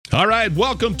All right,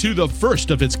 welcome to the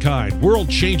first of its kind,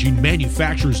 world-changing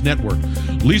manufacturers network.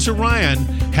 Lisa Ryan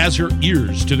has her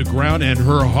ears to the ground and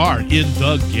her heart in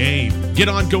the game. Get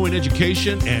ongoing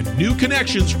education and new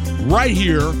connections right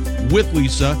here with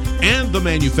Lisa and the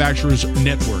Manufacturers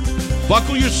Network.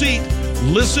 Buckle your seat,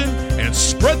 listen, and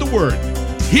spread the word.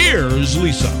 Here's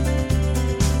Lisa.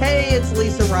 Hey, it's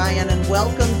Lisa Ryan, and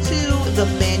welcome to the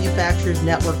Manufacturers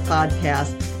Network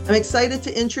podcast. I'm excited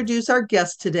to introduce our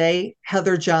guest today,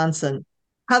 Heather Johnson.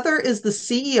 Heather is the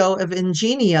CEO of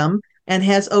Ingenium and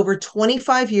has over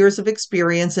 25 years of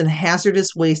experience in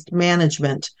hazardous waste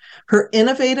management. Her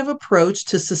innovative approach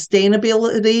to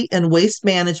sustainability and waste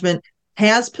management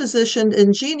has positioned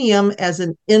Ingenium as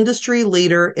an industry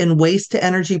leader in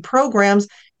waste-to-energy programs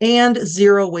and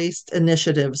zero waste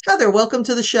initiatives. Heather, welcome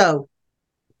to the show.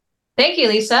 Thank you,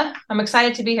 Lisa. I'm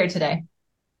excited to be here today.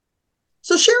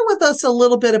 So share with us a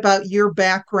little bit about your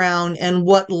background and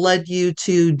what led you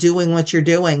to doing what you're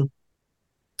doing.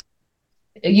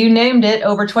 You named it,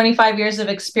 over 25 years of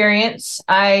experience.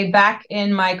 Back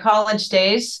in my college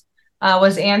days,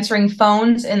 was answering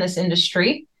phones in this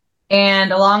industry.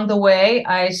 And along the way,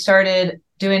 I started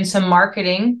doing some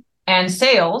marketing and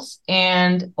sales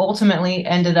and ultimately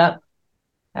ended up,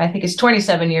 I think it's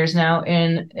 27 years now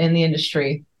in the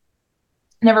industry.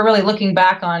 Never really looking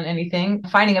back on anything,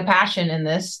 finding a passion in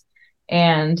this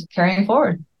and carrying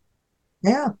forward.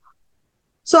 Yeah.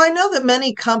 So I know that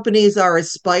many companies are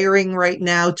aspiring right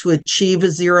now to achieve a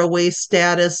zero waste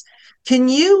status. Can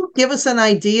you give us an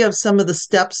idea of some of the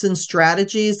steps and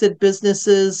strategies that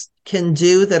businesses can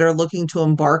do that are looking to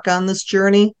embark on this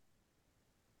journey?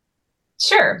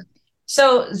 Sure.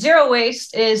 So zero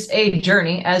waste is a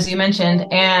journey, as you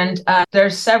mentioned, and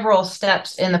there's several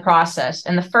steps in the process.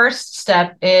 And the first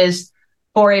step is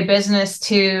for a business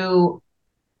to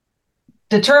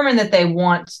determine that they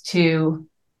want to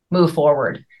move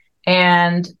forward.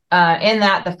 And in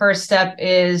that, the first step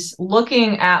is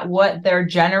looking at what they're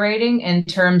generating in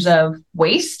terms of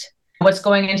waste, what's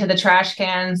going into the trash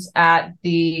cans at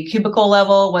the cubicle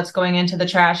level, what's going into the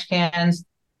trash cans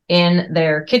in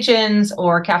their kitchens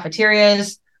or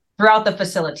cafeterias throughout the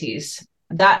facilities.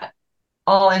 That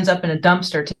all ends up in a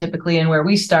dumpster typically, and where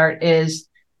we start is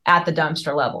at the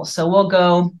dumpster level. So we'll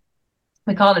go,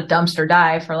 we call it a dumpster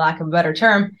dive for lack of a better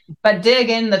term, but dig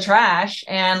in the trash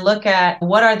and look at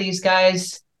what are these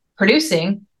guys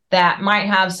producing that might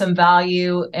have some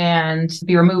value and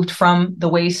be removed from the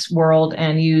waste world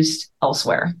and used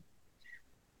elsewhere.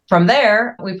 From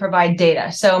there, we provide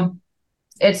data. So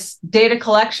it's data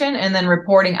collection and then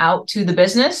reporting out to the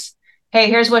business. Hey,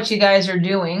 here's what you guys are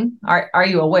doing. Are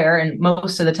you aware? And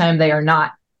most of the time they are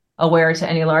not aware to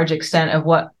any large extent of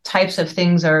what types of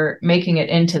things are making it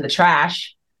into the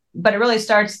trash. But it really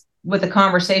starts with a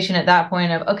conversation at that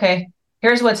point of, okay,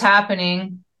 here's what's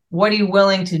happening. What are you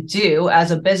willing to do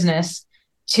as a business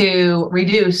to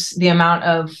reduce the amount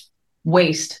of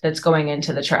waste that's going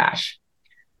into the trash?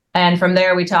 And from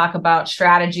there, we talk about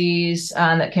strategies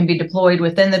that can be deployed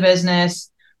within the business,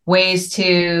 ways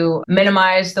to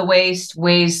minimize the waste,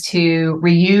 ways to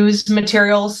reuse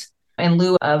materials in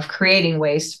lieu of creating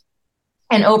waste.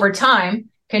 And over time,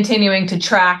 continuing to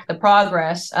track the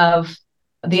progress of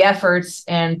the efforts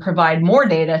and provide more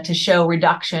data to show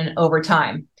reduction over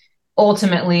time.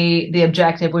 Ultimately, the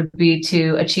objective would be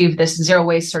to achieve this zero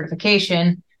waste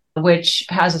certification, which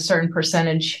has a certain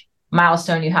percentage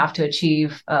milestone you have to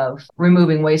achieve of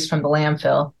removing waste from the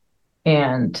landfill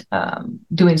and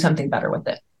doing something better with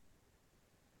it.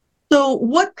 So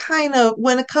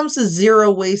when it comes to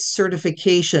zero waste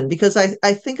certification, because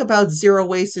I think about zero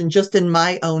waste and just in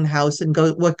my own house and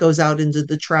what goes out into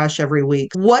the trash every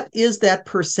week. What is that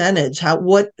percentage? How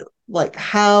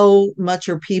much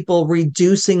are people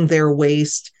reducing their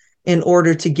waste in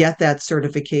order to get that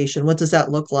certification? What does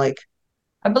that look like?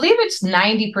 I believe it's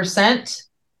 90%.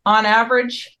 On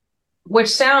average, which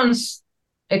sounds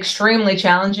extremely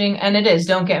challenging, and it is,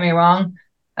 don't get me wrong.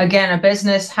 Again, a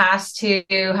business has to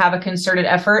have a concerted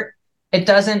effort. It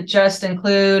doesn't just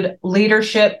include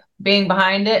leadership being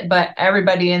behind it, but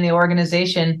everybody in the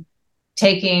organization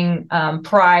taking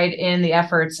pride in the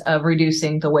efforts of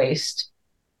reducing the waste.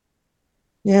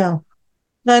 Yeah.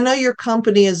 Now, I know your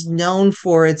company is known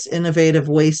for its innovative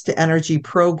waste-to-energy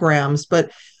programs,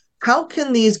 but how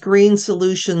can these green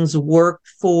solutions work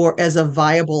as a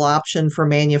viable option for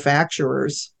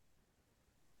manufacturers?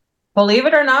 Believe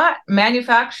it or not,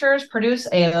 manufacturers produce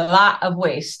a lot of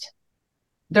waste.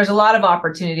 There's a lot of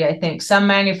opportunity, I think. Some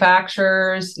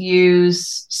manufacturers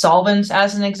use solvents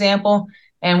as an example,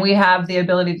 and we have the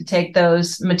ability to take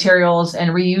those materials and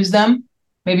reuse them,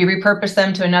 maybe repurpose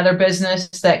them to another business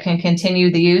that can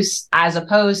continue the use, as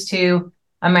opposed to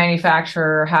a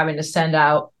manufacturer having to send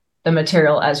out the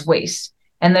material as waste.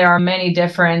 And there are many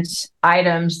different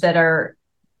items that are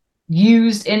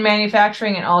used in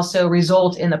manufacturing and also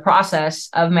result in the process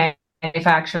of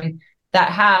manufacturing that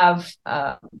have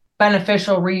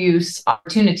beneficial reuse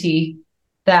opportunity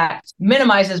that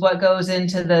minimizes what goes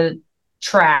into the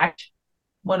trash.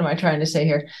 What am I trying to say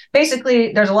here?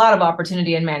 Basically, there's a lot of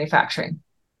opportunity in manufacturing.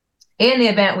 In the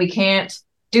event we can't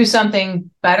do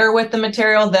something better with the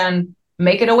material than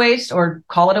make it a waste or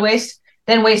call it a waste,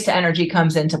 then waste to energy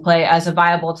comes into play as a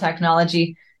viable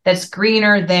technology that's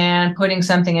greener than putting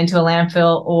something into a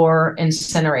landfill or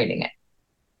incinerating it.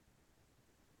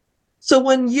 So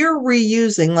when you're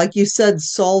reusing, like you said,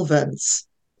 solvents,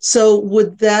 so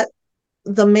would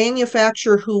the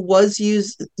manufacturer who was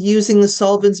using the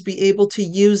solvents be able to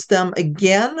use them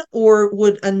again, or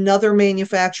would another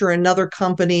manufacturer, another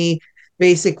company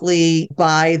basically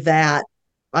buy that,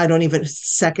 I don't even,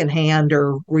 secondhand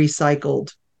or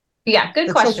recycled? Yeah, good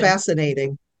That's question. so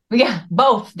fascinating. Yeah,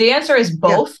 both. The answer is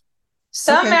both. Yeah.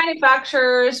 Some Okay.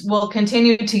 manufacturers will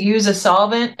continue to use a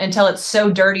solvent until it's so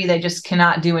dirty they just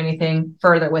cannot do anything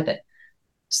further with it.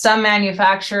 Some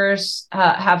manufacturers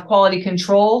have quality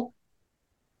control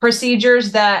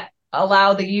procedures that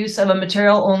allow the use of a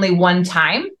material only one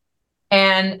time,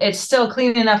 and it's still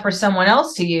clean enough for someone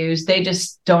else to use. They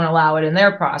just don't allow it in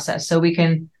their process. So we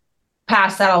can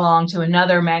pass that along to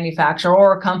another manufacturer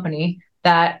or a company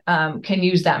that can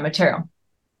use that material.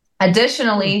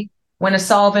 Additionally, when a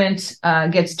solvent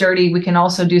gets dirty, we can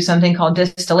also do something called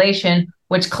distillation,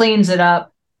 which cleans it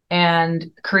up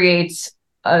and creates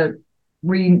a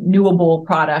renewable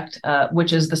product,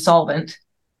 which is the solvent,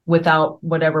 without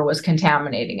whatever was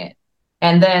contaminating it.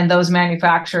 And then those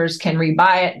manufacturers can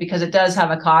rebuy it because it does have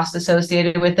a cost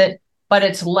associated with it, but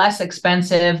it's less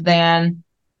expensive than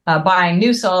buying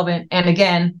new solvent. And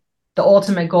again, the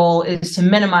ultimate goal is to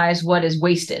minimize what is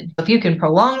wasted. If you can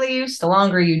prolong the use, the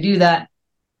longer you do that,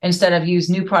 instead of use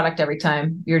new product every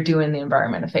time, you're doing the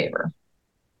environment a favor.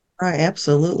 Right,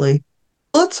 absolutely.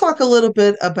 Let's talk a little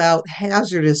bit about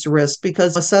hazardous risk,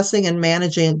 because assessing and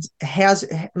managing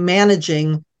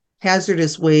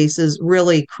hazardous waste is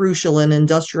really crucial in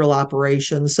industrial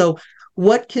operations. So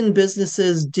what can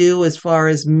businesses do as far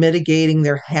as mitigating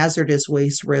their hazardous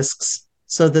waste risks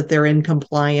so that they're in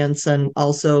compliance and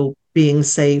also being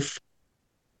safe?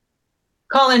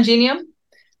 Call Ingenium?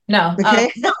 No.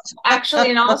 Okay.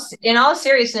 Actually, in all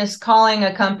seriousness, calling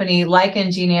a company like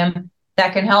Ingenium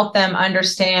that can help them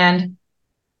understand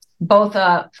both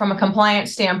from a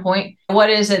compliance standpoint, what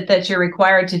is it that you're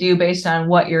required to do based on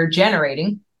what you're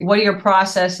generating? What are your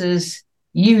processes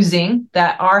using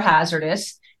that are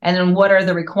hazardous? And then what are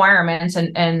the requirements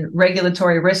and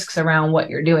regulatory risks around what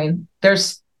you're doing?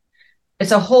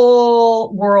 It's a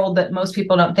whole world that most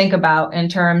people don't think about in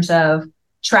terms of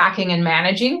tracking and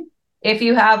managing. If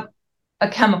you have a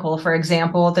chemical, for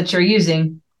example, that you're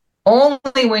using,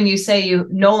 only when you say you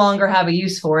no longer have a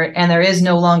use for it and there is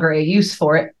no longer a use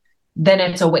for it, then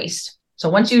it's a waste. So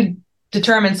once you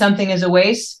determine something is a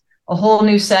waste, a whole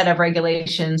new set of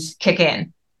regulations kick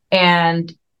in.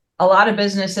 And a lot of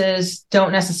businesses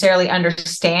don't necessarily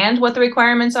understand what the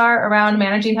requirements are around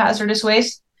managing hazardous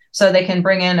waste. So they can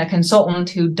bring in a consultant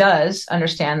who does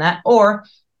understand that, or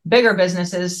bigger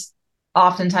businesses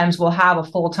oftentimes will have a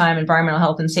full-time environmental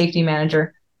health and safety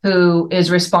manager who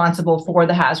is responsible for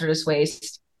the hazardous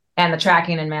waste and the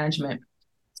tracking and management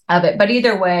of it. But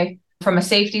either way, from a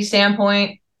safety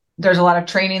standpoint, there's a lot of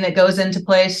training that goes into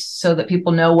place so that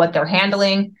people know what they're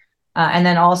handling. And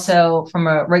then also from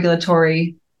a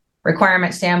regulatory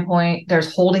requirement standpoint,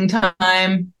 there's holding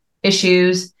time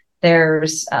issues.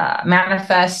 There's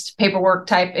manifest paperwork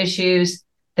type issues.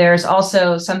 There's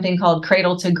also something called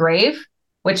cradle to grave,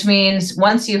 which means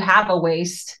once you have a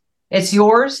waste, it's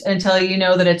yours until you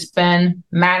know that it's been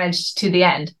managed to the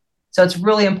end. So it's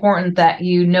really important that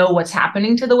you know what's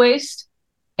happening to the waste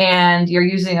and you're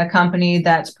using a company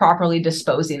that's properly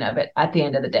disposing of it at the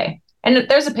end of the day. And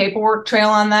there's a paperwork trail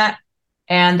on that,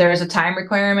 and there's a time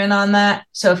requirement on that.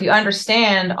 So if you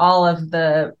understand all of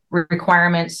the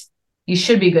requirements, you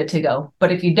should be good to go.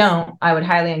 But if you don't, I would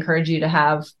highly encourage you to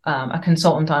have a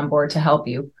consultant on board to help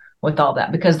you with all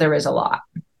that, because there is a lot.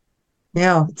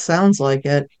 Yeah, it sounds like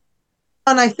it.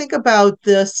 And I think about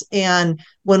this, and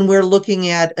when we're looking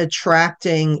at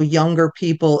attracting younger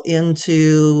people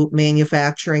into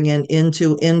manufacturing and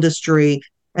into industry,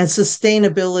 and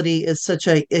sustainability is such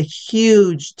a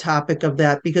huge topic of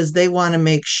that, because they want to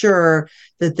make sure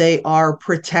that they are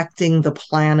protecting the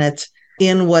planet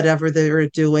in whatever they're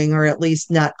doing, or at least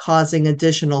not causing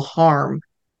additional harm.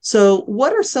 So,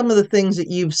 what are some of the things that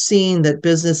you've seen that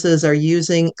businesses are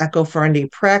using eco-friendly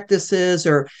practices,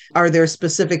 or are there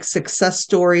specific success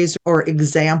stories or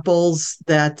examples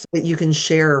that you can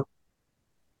share?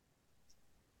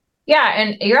 Yeah,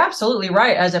 and you're absolutely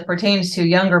right as it pertains to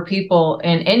younger people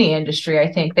in any industry.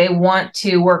 I think they want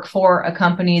to work for a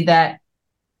company that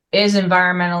is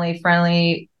environmentally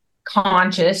friendly,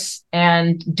 conscious,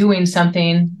 and doing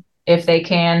something if they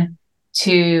can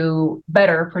to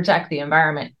better protect the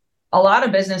environment. A lot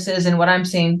of businesses, and what I'm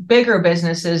seeing, bigger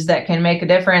businesses that can make a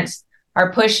difference,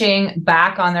 are pushing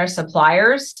back on their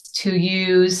suppliers to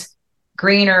use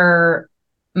greener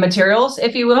materials,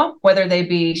 if you will, whether they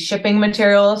be shipping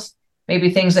materials, maybe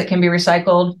things that can be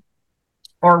recycled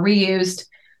or reused.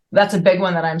 That's a big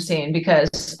one that I'm seeing,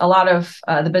 because a lot of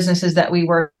the businesses that we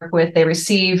work with, they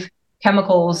receive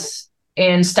chemicals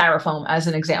in styrofoam as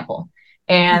an example.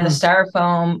 And the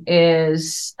styrofoam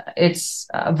it's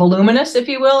voluminous, if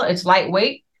you will. It's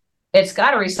lightweight. It's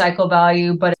got a recycle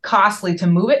value, but it's costly to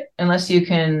move it unless you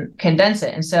can condense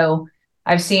it. And so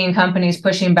I've seen companies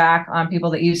pushing back on people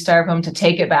that use styrofoam to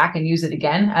take it back and use it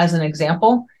again as an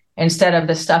example, instead of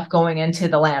the stuff going into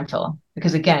the landfill,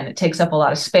 because again, it takes up a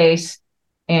lot of space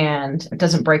and it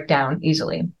doesn't break down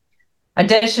easily.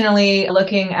 Additionally,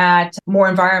 looking at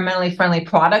more environmentally friendly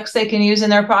products they can use in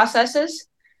their processes,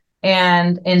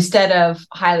 and instead of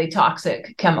highly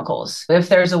toxic chemicals. If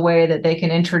there's a way that they can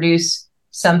introduce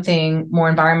something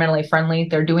more environmentally friendly,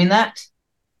 they're doing that.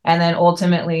 And then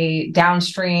ultimately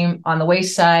downstream on the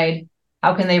waste side,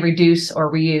 how can they reduce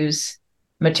or reuse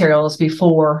materials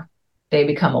before they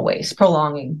become a waste,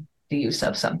 prolonging the use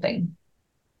of something?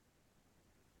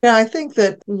 Yeah, I think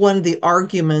that one of the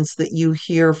arguments that you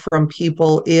hear from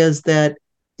people is that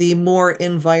the more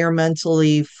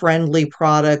environmentally friendly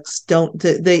products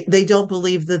they don't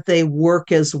believe that they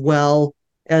work as well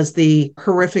as the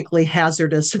horrifically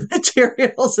hazardous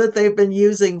materials that they've been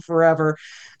using forever.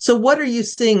 So what are you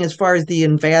seeing as far as the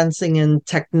advancing in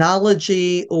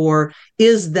technology, or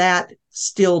is that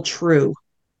still true?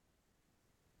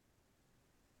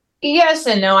 Yes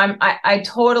and no. I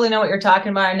totally know what you're talking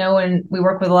about. I know when we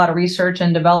work with a lot of research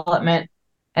and development,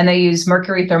 and they use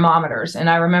mercury thermometers. And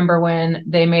I remember when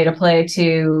they made a play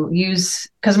to use,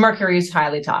 because mercury is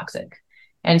highly toxic.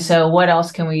 And so what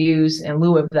else can we use in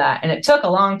lieu of that? And it took a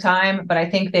long time, but I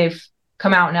think they've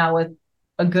come out now with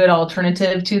a good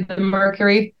alternative to the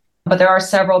mercury. But there are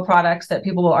several products that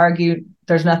people will argue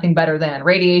there's nothing better than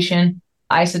radiation,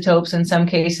 isotopes in some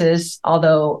cases,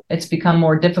 although it's become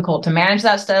more difficult to manage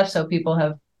that stuff. So people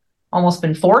have almost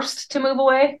been forced to move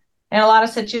away in a lot of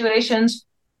situations.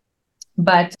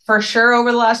 But for sure,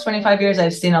 over the last 25 years,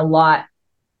 I've seen a lot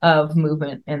of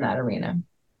movement in that arena.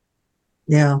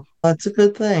 Yeah, that's a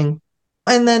good thing.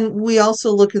 And then we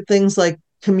also look at things like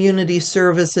community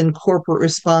service and corporate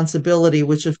responsibility,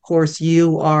 which of course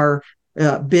you are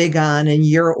big on in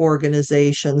your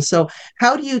organization. So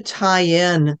how do you tie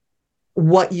in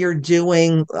what you're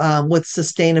doing with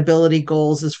sustainability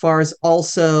goals, as far as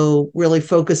also really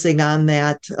focusing on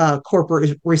that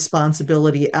corporate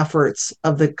responsibility efforts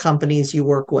of the companies you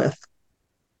work with?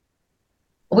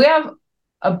 We have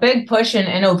a big push in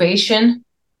innovation.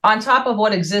 On top of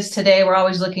what exists today, we're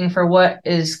always looking for what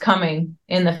is coming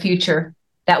in the future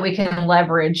that we can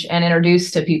leverage and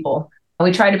introduce to people.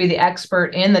 We try to be the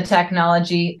expert in the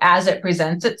technology as it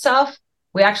presents itself.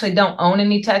 We actually don't own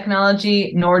any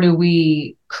technology, nor do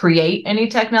we create any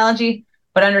technology,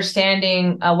 but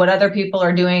understanding what other people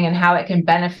are doing and how it can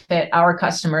benefit our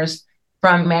customers,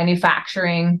 from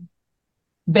manufacturing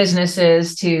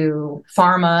businesses to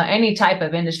pharma, any type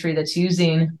of industry that's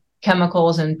using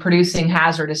chemicals and producing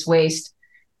hazardous waste.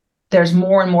 There's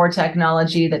more and more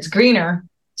technology that's greener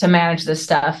to manage this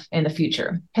stuff in the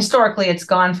future. Historically, it's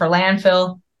gone for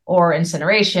landfill or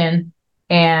incineration.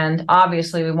 And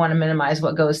obviously, we want to minimize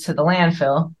what goes to the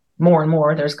landfill. More and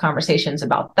more, there's conversations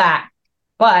about that.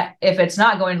 But if it's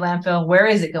not going to landfill, where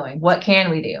is it going? What can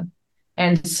we do?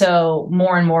 And so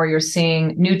more and more, you're seeing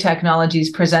new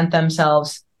technologies present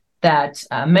themselves that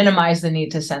minimize the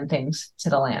need to send things to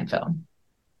the landfill.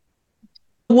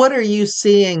 What are you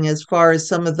seeing as far as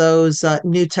some of those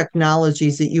new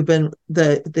technologies that you've been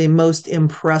the most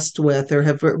impressed with, or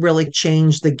have really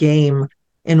changed the game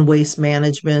in waste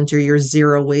management or your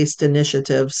zero waste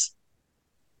initiatives?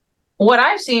 What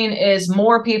I've seen is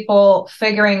more people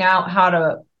figuring out how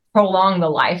to prolong the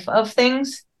life of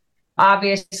things.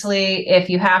 Obviously, if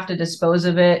you have to dispose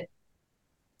of it,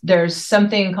 there's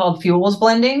something called fuels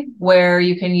blending, where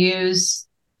you can use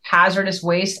hazardous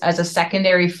waste as a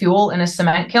secondary fuel in a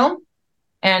cement kiln.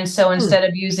 And so instead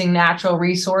of using natural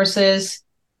resources,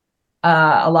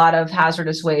 a lot of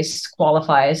hazardous waste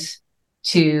qualifies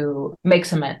to make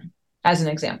cement, as an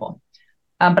example.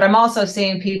 But I'm also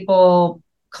seeing people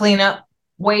clean up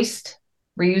waste,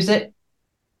 reuse it.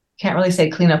 Can't really say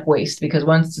clean up waste because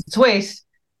once it's waste,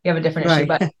 you have a different issue,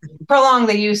 but prolong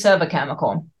the use of a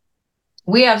chemical.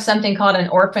 We have something called an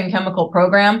orphan chemical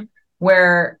program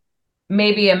where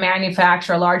maybe a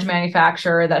large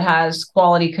manufacturer that has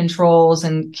quality controls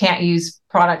and can't use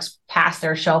products past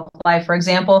their shelf life, for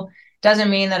example, doesn't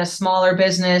mean that a smaller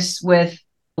business with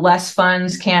less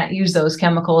funds can't use those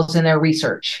chemicals in their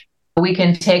research. We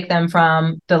can take them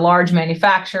from the large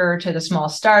manufacturer to the small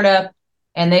startup,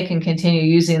 and they can continue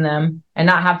using them and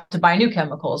not have to buy new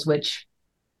chemicals, which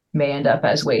may end up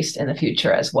as waste in the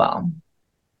future as well.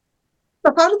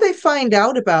 So how do they find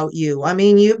out about you? I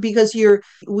mean,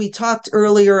 we talked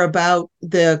earlier about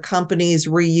the companies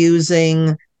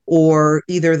reusing or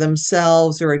either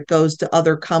themselves or it goes to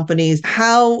other companies.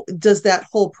 How does that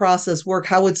whole process work?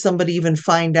 How would somebody even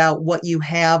find out what you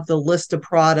have, the list of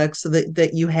products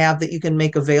that you have that you can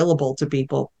make available to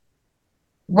people?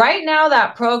 Right now,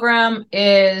 that program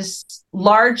is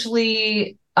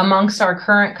largely amongst our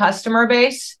current customer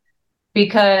base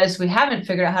because we haven't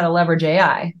figured out how to leverage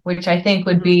AI, which I think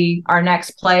would be our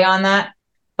next play on that.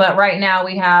 But right now,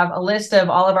 we have a list of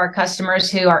all of our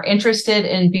customers who are interested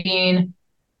in being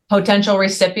potential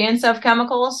recipients of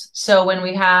chemicals. So when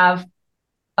we have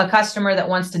a customer that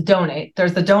wants to donate,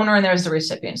 there's the donor and there's the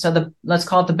recipient. So let's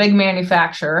call it the big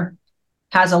manufacturer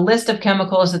has a list of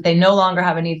chemicals that they no longer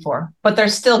have a need for, but they're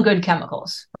still good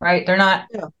chemicals, right? They're not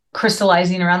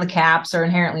crystallizing around the caps or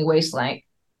inherently waste-like.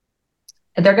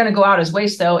 They're going to go out as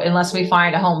waste, though, unless we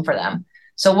find a home for them.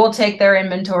 So we'll take their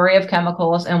inventory of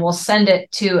chemicals and we'll send it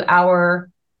to our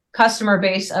customer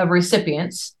base of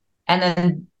recipients. And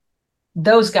then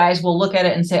those guys will look at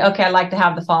it and say, okay, I'd like to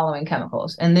have the following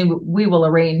chemicals. And then we will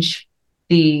arrange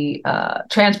the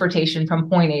transportation from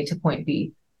point A to point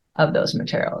B of those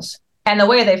materials. And the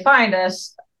way they find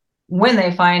us, when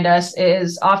they find us,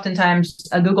 is oftentimes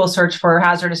a Google search for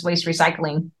hazardous waste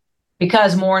recycling,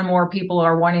 because more and more people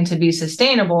are wanting to be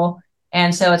sustainable.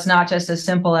 And so it's not just as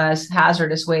simple as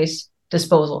hazardous waste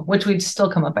disposal, which we'd still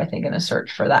come up, I think, in a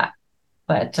search for that.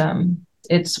 But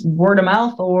it's word of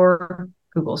mouth or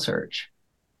Google search.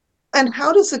 And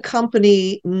how does a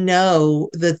company know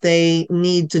that they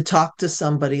need to talk to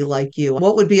somebody like you?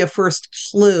 What would be a first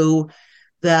clue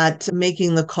that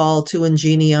making the call to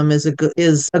Ingenium is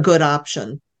a good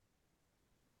option?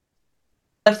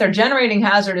 If they're generating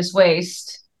hazardous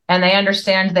waste and they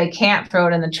understand they can't throw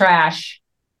it in the trash,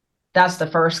 that's the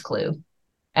first clue.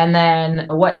 And then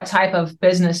what type of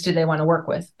business do they want to work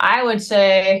with? I would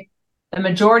say the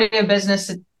majority of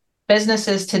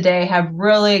businesses today have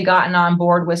really gotten on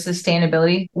board with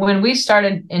sustainability. When we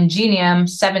started Ingenium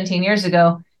 17 years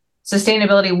ago,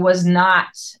 sustainability was not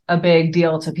a big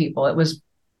deal to people.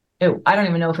 I don't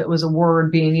even know if it was a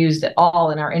word being used at all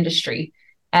in our industry.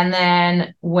 And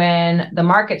then when the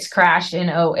markets crashed in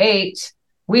 2008,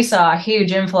 we saw a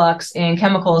huge influx in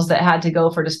chemicals that had to go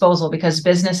for disposal because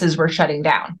businesses were shutting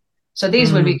down. So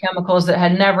these would be chemicals that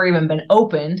had never even been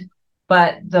opened,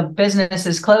 but the business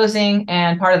is closing,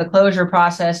 and part of the closure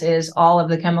process is all of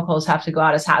the chemicals have to go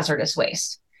out as hazardous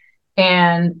waste.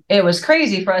 And it was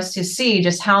crazy for us to see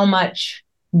just how much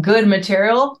good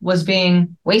material was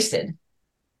being wasted.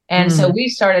 And so we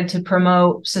started to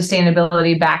promote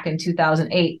sustainability back in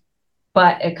 2008,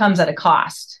 but it comes at a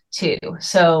cost too.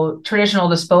 So traditional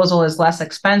disposal is less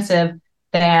expensive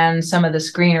than some of this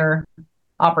greener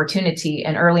opportunity.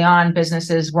 And early on,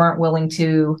 businesses weren't willing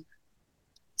to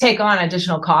take on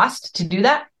additional cost to do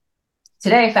that.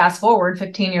 Today, fast forward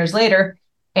 15 years later,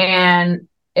 and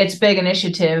it's big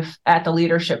initiative at the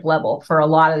leadership level for a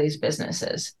lot of these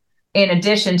businesses. In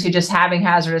addition to just having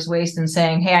hazardous waste and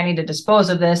saying, hey, I need to dispose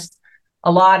of this,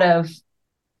 a lot of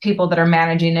people that are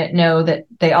managing it know that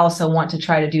they also want to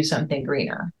try to do something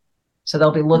greener. So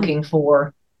they'll be looking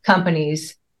for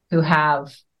companies who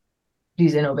have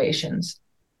these innovations.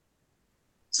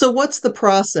 So what's the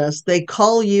process? They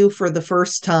call you for the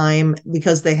first time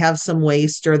because they have some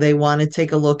waste or they want to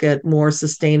take a look at more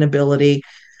sustainability.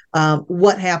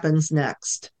 What happens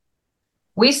next?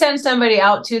 We send somebody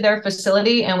out to their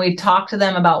facility and we talk to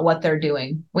them about what they're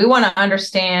doing. We want to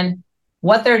understand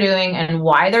what they're doing and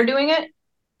why they're doing it,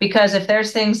 because if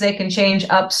there's things they can change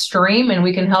upstream and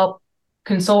we can help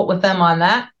consult with them on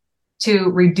that to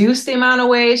reduce the amount of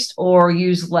waste or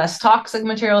use less toxic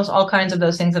materials, all kinds of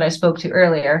those things that I spoke to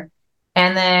earlier.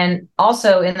 And then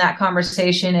also in that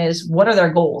conversation is, what are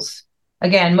their goals?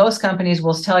 Again, most companies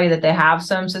will tell you that they have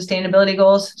some sustainability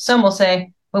goals. Some will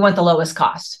say, we want the lowest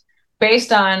cost.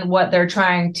 Based on what they're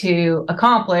trying to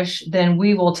accomplish, then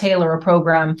we will tailor a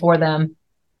program for them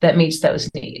that meets those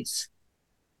needs.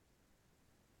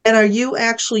 And are you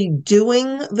actually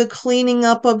doing the cleaning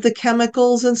up of the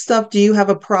chemicals and stuff? Do you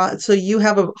have so you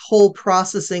have a whole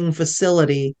processing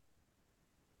facility?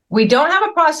 We don't have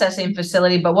a processing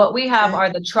facility, but what we have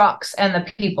are the trucks and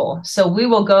the people. So we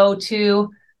will go to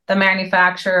the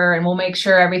manufacturer and we'll make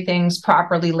sure everything's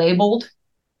properly labeled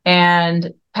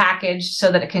and packaged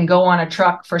so that it can go on a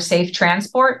truck for safe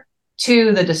transport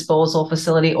to the disposal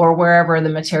facility or wherever the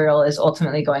material is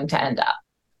ultimately going to end up.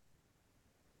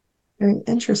 Very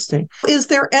interesting. Is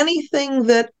there anything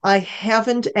that I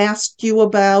haven't asked you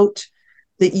about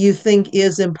that you think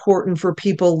is important for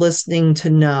people listening to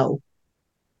know?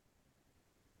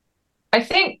 I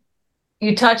think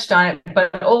you touched on it,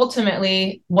 but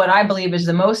ultimately what I believe is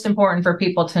the most important for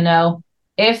people to know,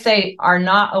 if they are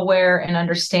not aware and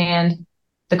understand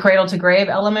the cradle to grave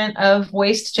element of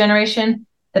waste generation,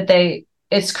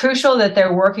 it's crucial that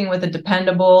they're working with a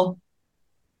dependable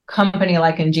company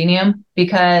like Ingenium,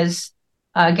 because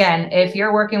again, if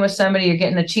you're working with somebody, you're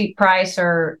getting a cheap price,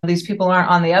 or these people aren't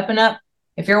on the up and up,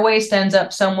 if your waste ends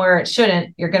up somewhere it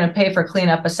shouldn't, you're going to pay for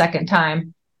cleanup a second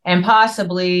time. And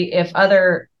possibly if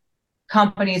other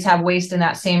companies have waste in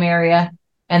that same area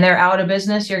and they're out of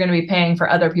business, you're going to be paying for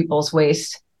other people's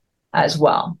waste as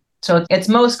well. So it's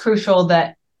most crucial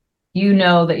that you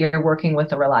know that you're working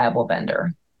with a reliable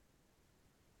vendor.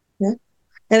 Yeah.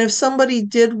 And if somebody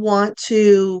did want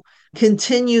to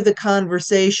continue the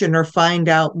conversation or find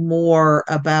out more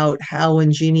about how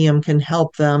Ingenium can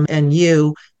help them and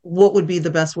you, what would be the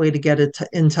best way to get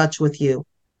in touch with you?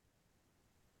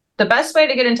 The best way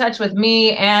to get in touch with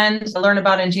me and learn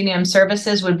about Ingenium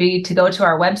services would be to go to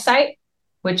our website,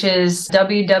 which is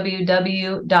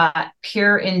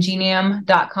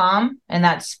www.pureingenium.com. And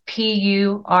that's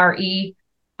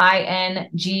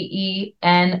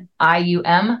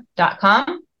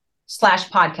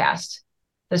PUREINGENIUM.com/podcast.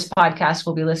 This podcast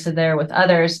will be listed there with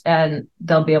others, and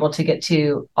they'll be able to get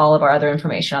to all of our other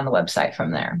information on the website from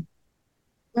there.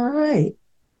 All right.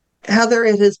 Heather,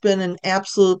 it has been an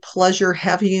absolute pleasure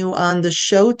having you on the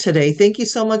show today. Thank you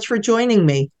so much for joining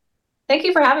me. Thank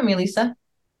you for having me, Lisa.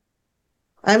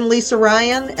 I'm Lisa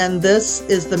Ryan, and this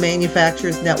is the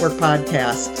Manufacturers Network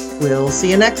Podcast. We'll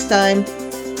see you next time.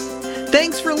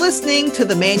 Thanks for listening to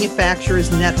the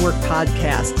Manufacturers Network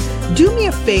Podcast. Do me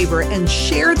a favor and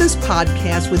share this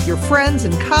podcast with your friends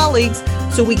and colleagues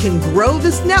so we can grow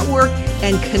this network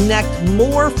and connect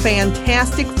more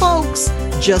fantastic folks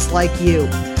just like you.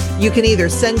 You can either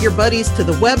send your buddies to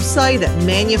the website at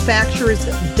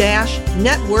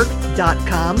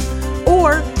manufacturers-network.com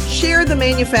or share the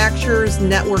Manufacturers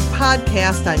Network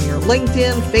podcast on your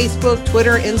LinkedIn, Facebook,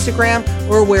 Twitter, Instagram,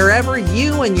 or wherever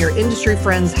you and your industry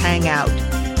friends hang out.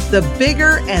 The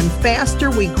bigger and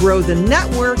faster we grow the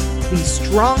network, the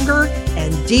stronger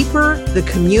and deeper the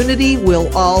community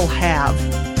we'll all have.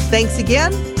 Thanks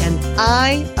again, and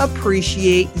I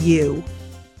appreciate you.